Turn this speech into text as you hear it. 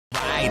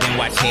night and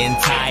watch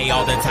hentai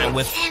all the time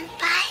with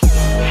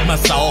my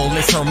soul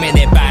is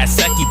tormented by a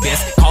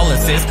succubus. Call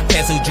assist,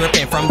 pencil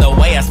dripping from the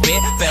way I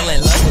spit. Fell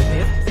in love with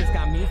this. Sis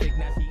got music,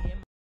 now she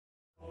in.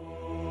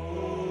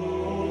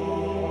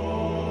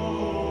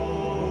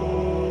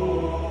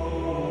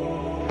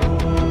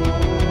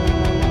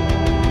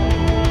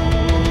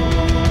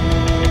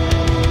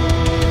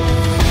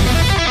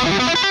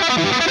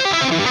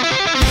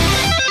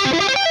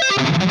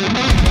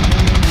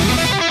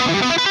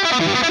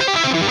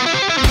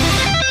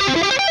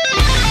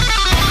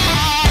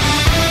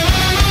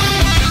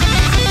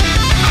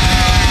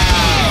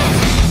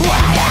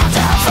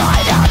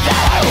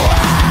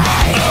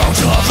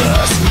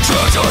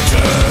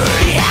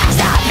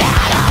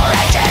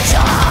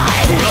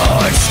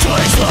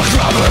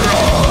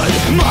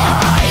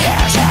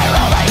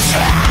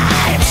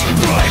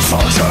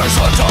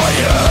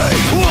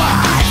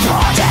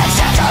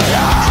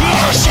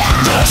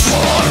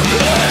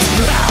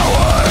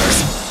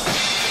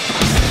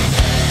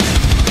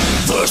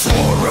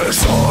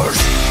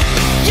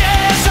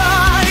 Yes,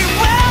 I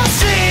will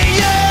see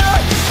you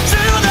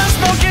through the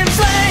smoking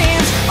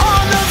flames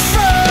on the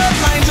front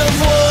lines of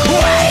war.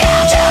 We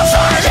have to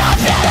find a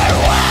better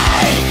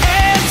way,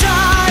 and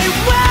I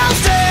will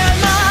stand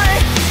my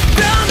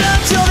ground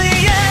until the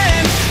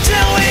end,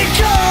 till we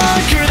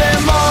conquer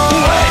them all.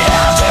 We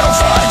have to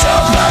find a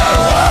better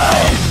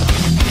way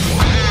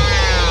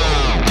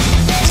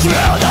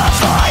through the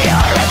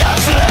fire and the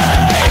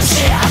flames.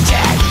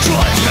 Shouting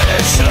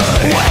transmission,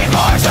 we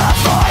march the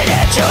fight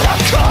into the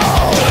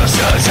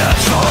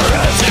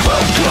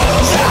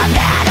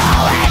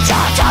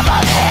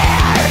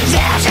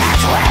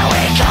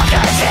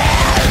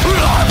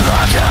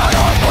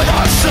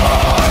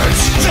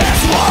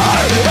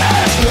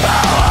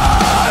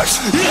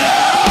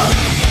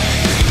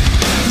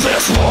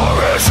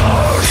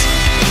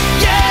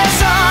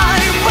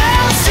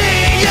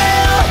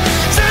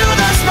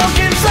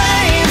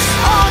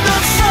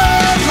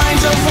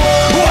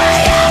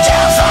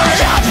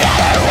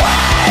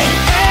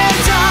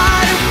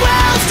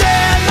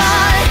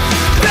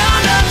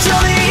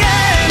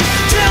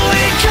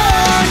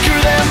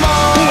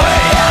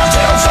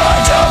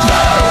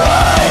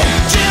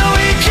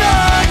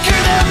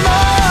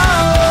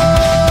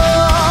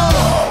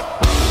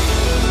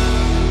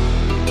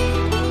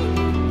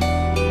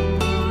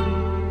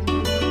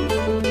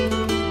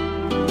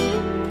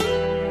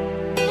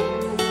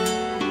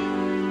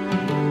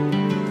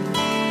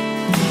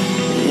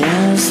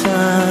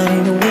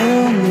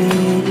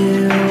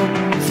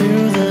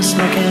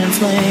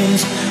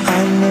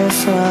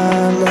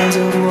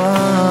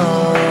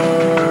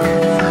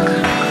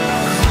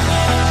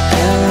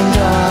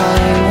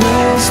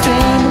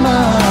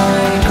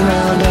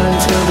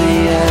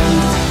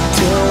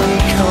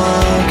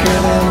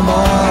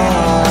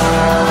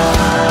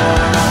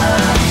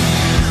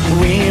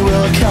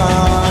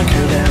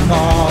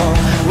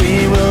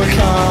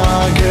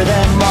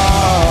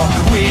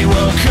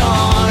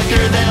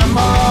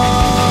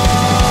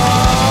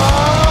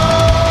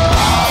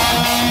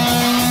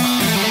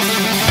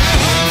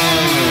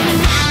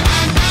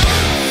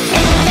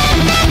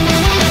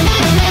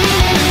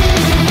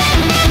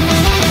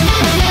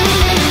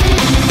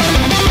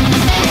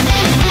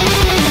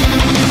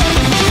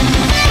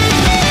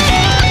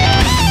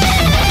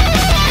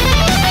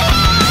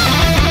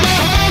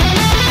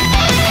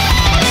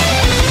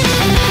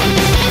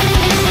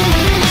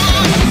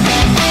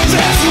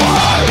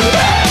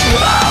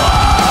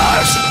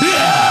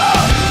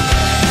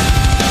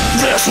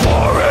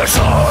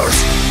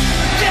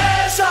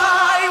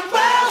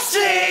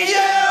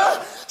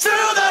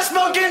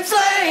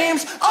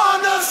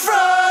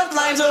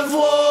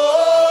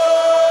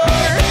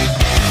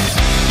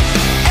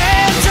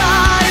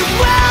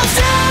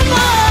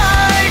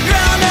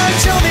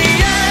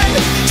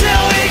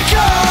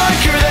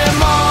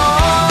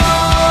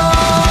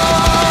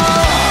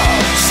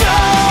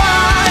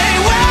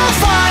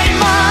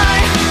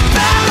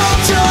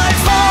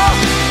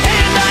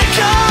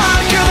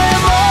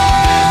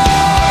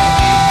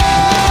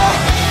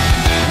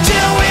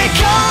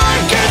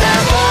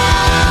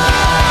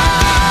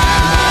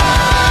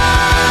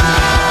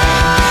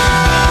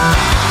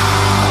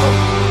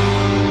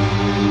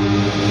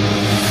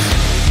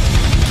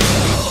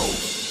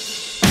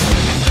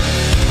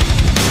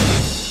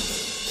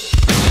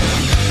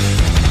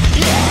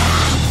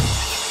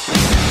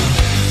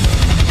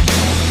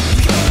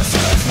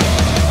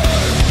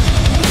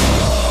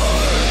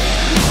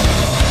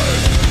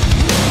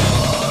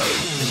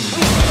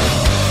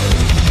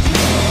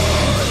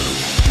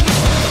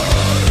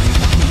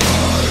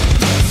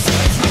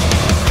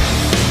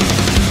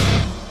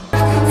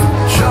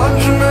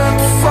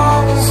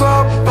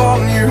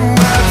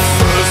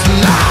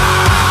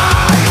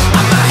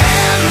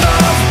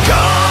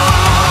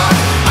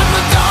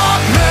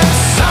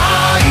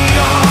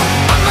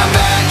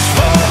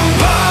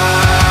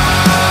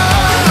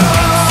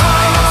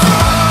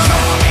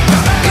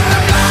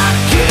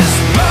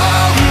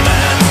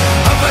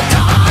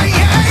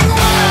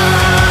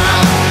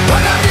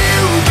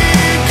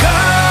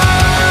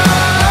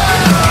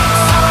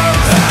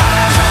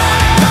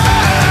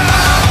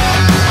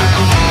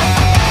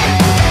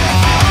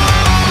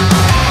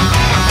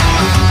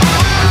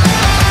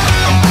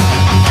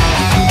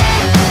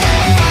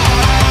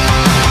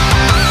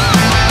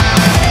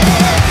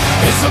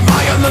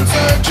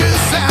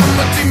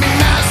teeming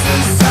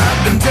masses have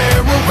been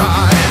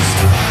terrorized.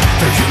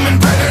 The human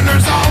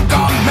predators all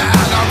gone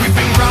mad are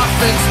reaping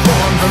profits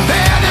born from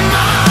their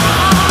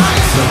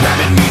demise. The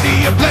rabid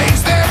media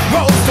blaze their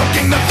roles,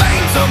 stoking the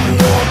flames of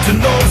war to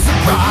no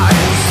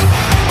surprise.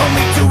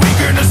 Only too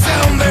eager to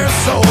sell their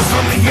souls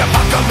from the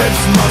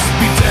apocalypse must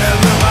be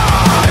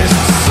televised.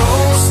 So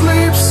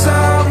sleep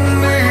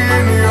soundly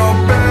in your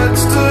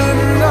beds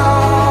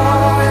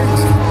tonight.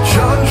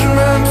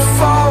 Judgment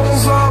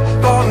falls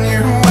upon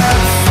you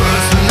at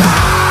first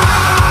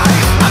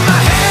light. I'm the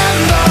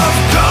hand of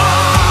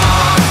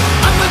God,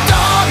 I'm the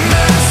dark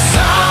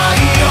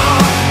Messiah,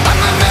 I'm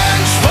the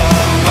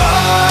vengeful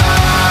one.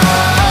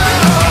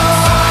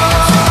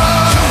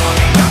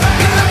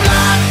 In the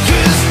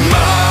blackest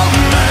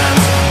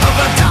moments of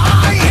a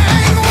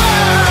dying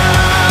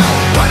world,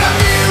 what have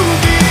you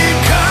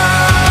become?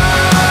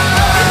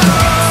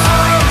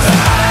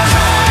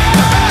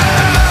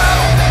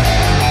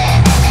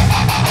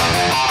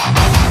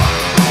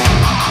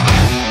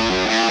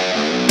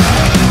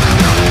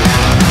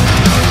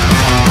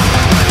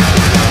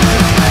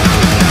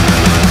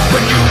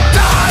 When you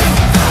die,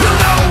 you'll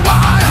know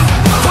why.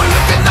 For you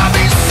cannot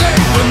be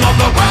saved when all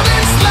the world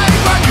is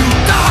enslaved. When you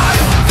die,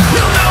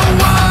 you'll know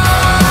why.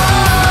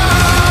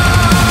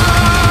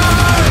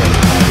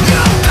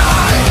 You'll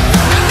die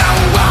and know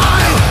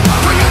why.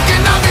 For you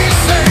cannot be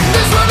saved.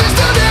 This world is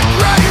still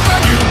depraved.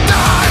 When you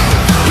die,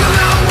 you'll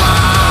know why.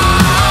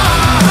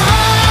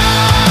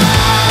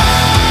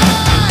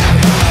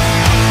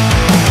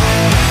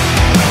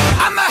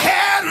 I'm the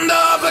hand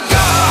of a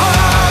God,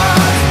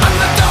 I'm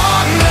the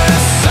dark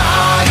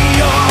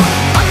Messiah,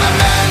 I'm the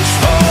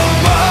vengeful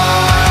one.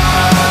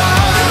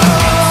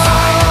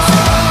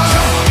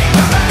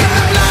 In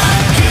the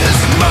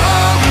blackest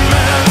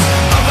moments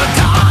of a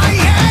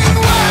dying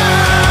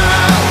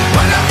world,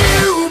 what have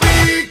you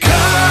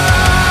become?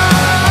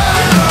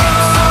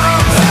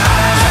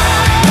 I'm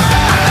the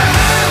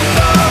hand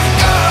of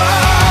God,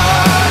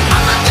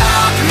 I'm the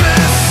dark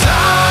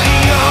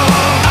Messiah,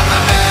 I'm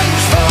the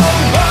vengeful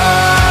one.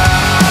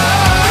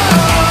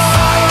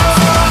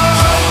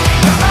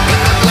 In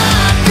the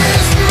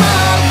blackest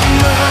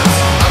moments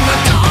of a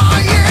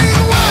dying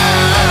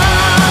world,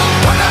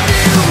 what have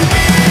you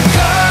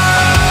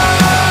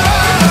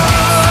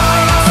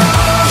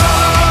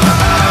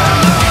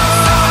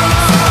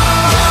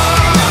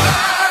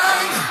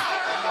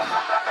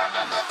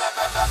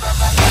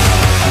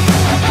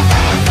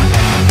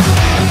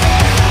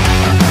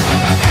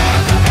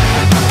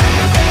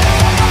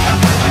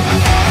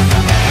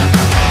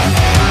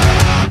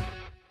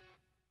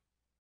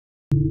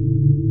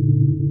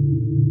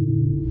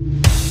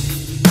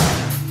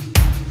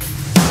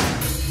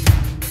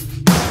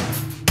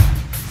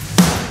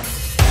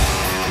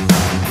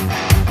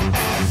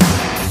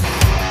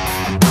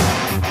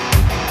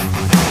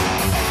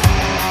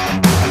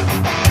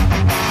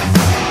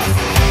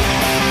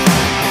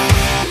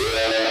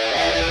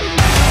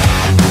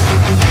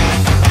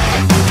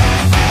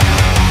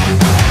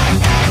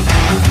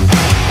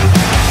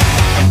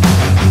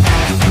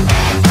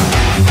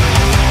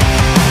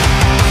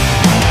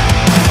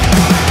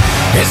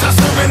It's us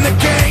in the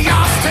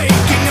chaos,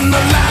 taking in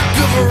the lack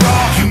of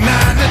raw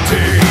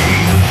humanity.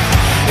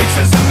 It's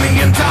as if the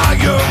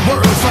entire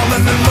world's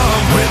fallen in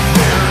love with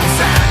their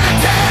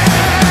insanity.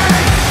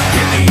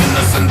 Hear the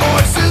innocent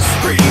voices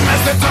scream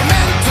as their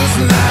tormentors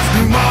laugh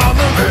through all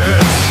of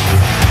it.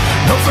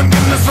 No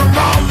forgiveness for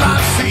all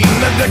I've seen,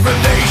 the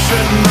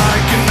degradation I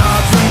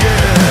cannot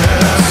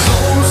forget. So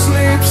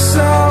sleep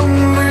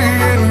soundly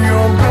in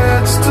your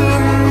beds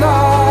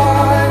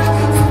tonight.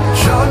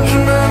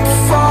 Judgment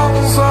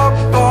falls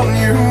upon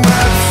you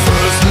at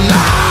first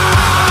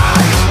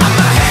light. I'm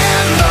the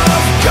hand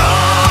of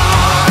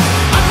God,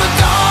 I'm the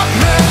dark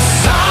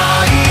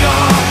Messiah,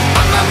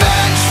 I'm the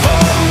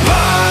vengeful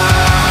one.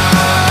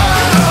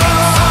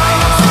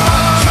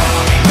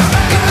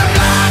 In the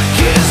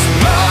blackest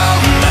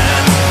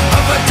moments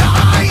of a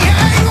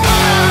dying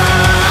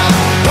world,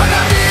 what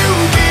have you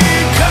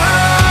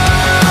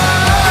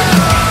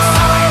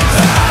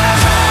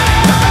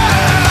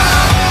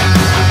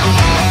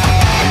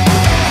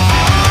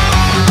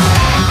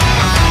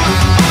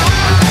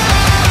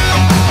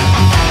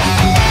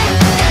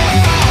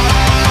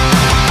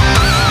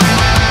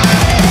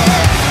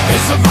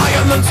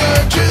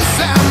surges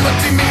and the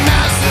teeming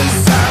masses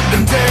have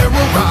been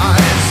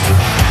terrorized.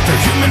 The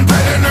human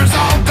predators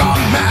all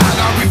gone mad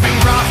are reaping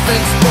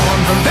profits born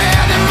from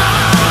their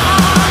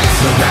demise.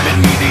 The rabid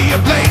media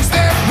blaze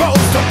their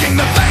roles, stoking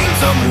the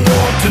flames of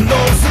war to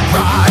no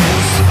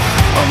surprise.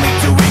 Only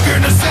too eager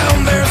to sell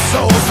their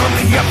souls from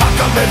the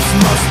apocalypse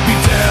must be